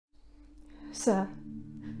Sir,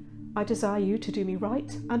 I desire you to do me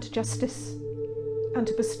right and justice, and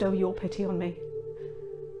to bestow your pity on me.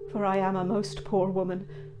 For I am a most poor woman,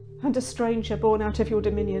 and a stranger born out of your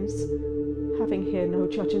dominions, having here no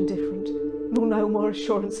judge indifferent, nor no more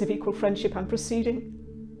assurance of equal friendship and proceeding.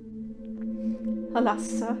 Alas,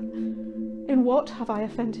 sir, in what have I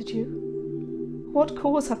offended you? What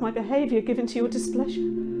cause have my behaviour given to your displeasure,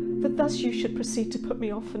 that thus you should proceed to put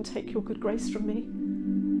me off and take your good grace from me?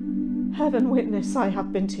 Heaven witness, I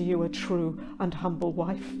have been to you a true and humble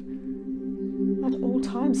wife, at all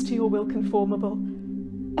times to your will conformable,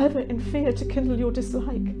 ever in fear to kindle your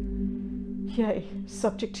dislike, yea,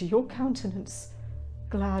 subject to your countenance,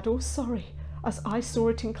 glad or sorry, as I saw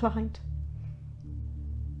it inclined.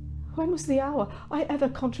 When was the hour I ever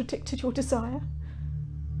contradicted your desire,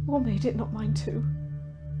 or made it not mine too?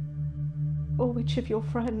 Or which of your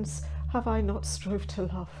friends have I not strove to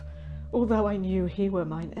love, although I knew he were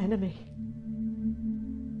mine enemy?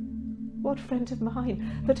 What friend of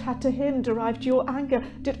mine that had to him derived your anger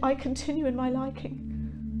did I continue in my liking?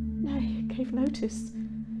 Nay, gave notice,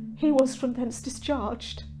 he was from thence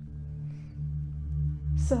discharged.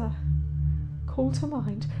 Sir, call to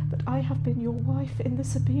mind that I have been your wife in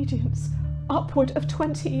this obedience upward of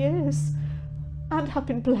 20 years, and have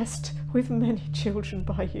been blessed with many children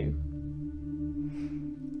by you.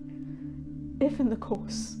 If in the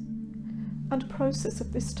course and process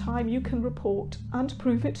of this time you can report, and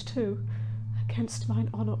prove it too, against mine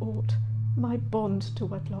honour aught, my bond to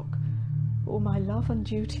wedlock, or my love and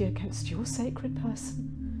duty against your sacred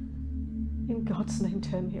person, in God's name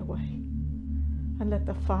turn me away, and let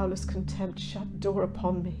the foulest contempt shut door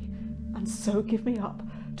upon me, and so give me up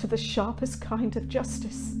to the sharpest kind of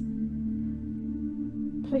justice.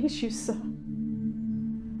 Please you, sir,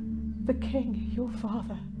 the king, your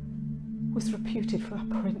father, was reputed for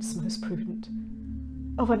a prince most prudent,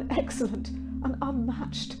 of an excellent and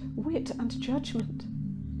unmatched wit and judgment.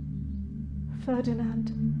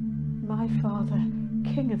 Ferdinand, my father,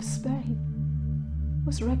 king of Spain,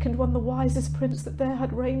 was reckoned one the wisest prince that there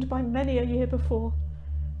had reigned by many a year before.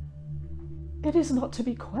 It is not to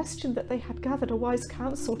be questioned that they had gathered a wise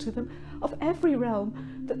council to them of every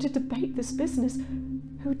realm that did debate this business,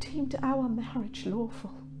 who deemed our marriage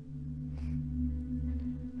lawful.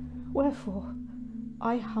 Wherefore,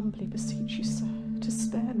 I humbly beseech you, sir, to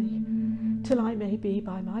spare me, till I may be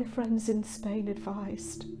by my friends in Spain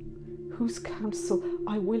advised, whose counsel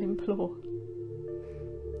I will implore.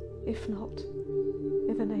 If not,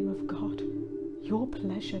 in the name of God, your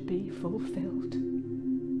pleasure be fulfilled.